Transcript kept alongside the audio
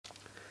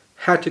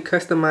how to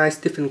customize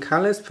different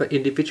colors for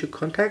individual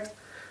contacts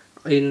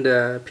in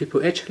the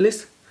People Edge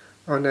list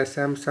on the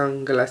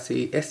Samsung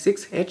Galaxy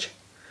S6 Edge.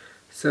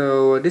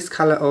 So this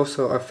color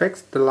also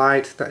affects the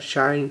light that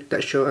shine,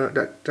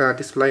 that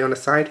display on the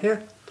side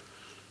here.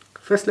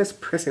 First, let's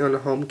press on the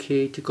home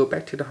key to go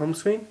back to the home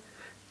screen.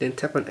 Then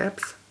tap on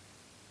apps,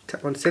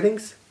 tap on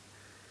settings,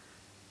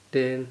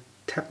 then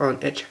tap on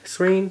Edge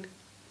screen,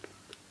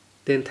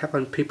 then tap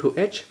on People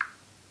Edge.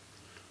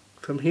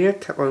 From here,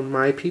 tap on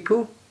My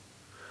People.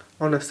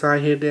 On the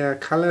side here, there are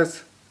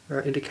colors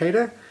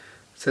indicator.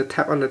 So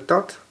tap on the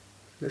dot.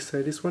 Let's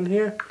say this one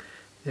here,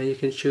 and you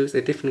can choose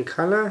a different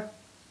color.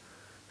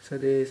 So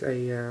there's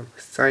a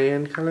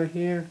cyan color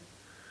here.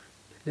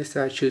 Let's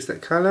say I choose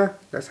that color.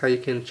 That's how you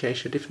can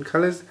change the different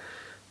colors.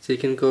 So you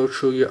can go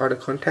through your other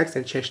contacts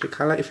and change the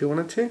color if you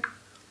wanted to.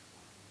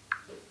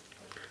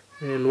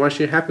 And once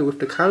you're happy with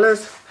the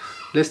colors,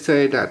 let's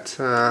say that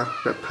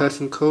that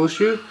person calls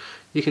you,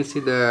 you can see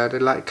the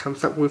light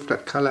comes up with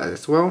that color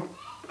as well.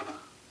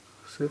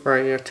 So if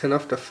I turn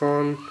off the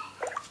phone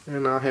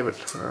and I'll have it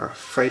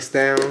face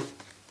down,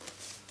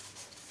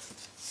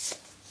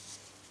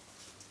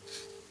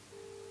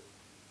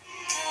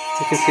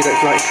 you can see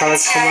that light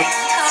colors come up.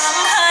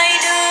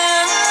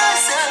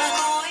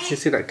 You can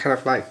see that kind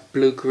of like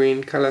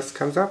blue-green colors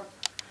comes up.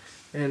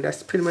 And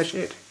that's pretty much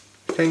it.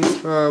 Thanks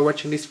for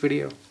watching this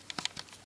video.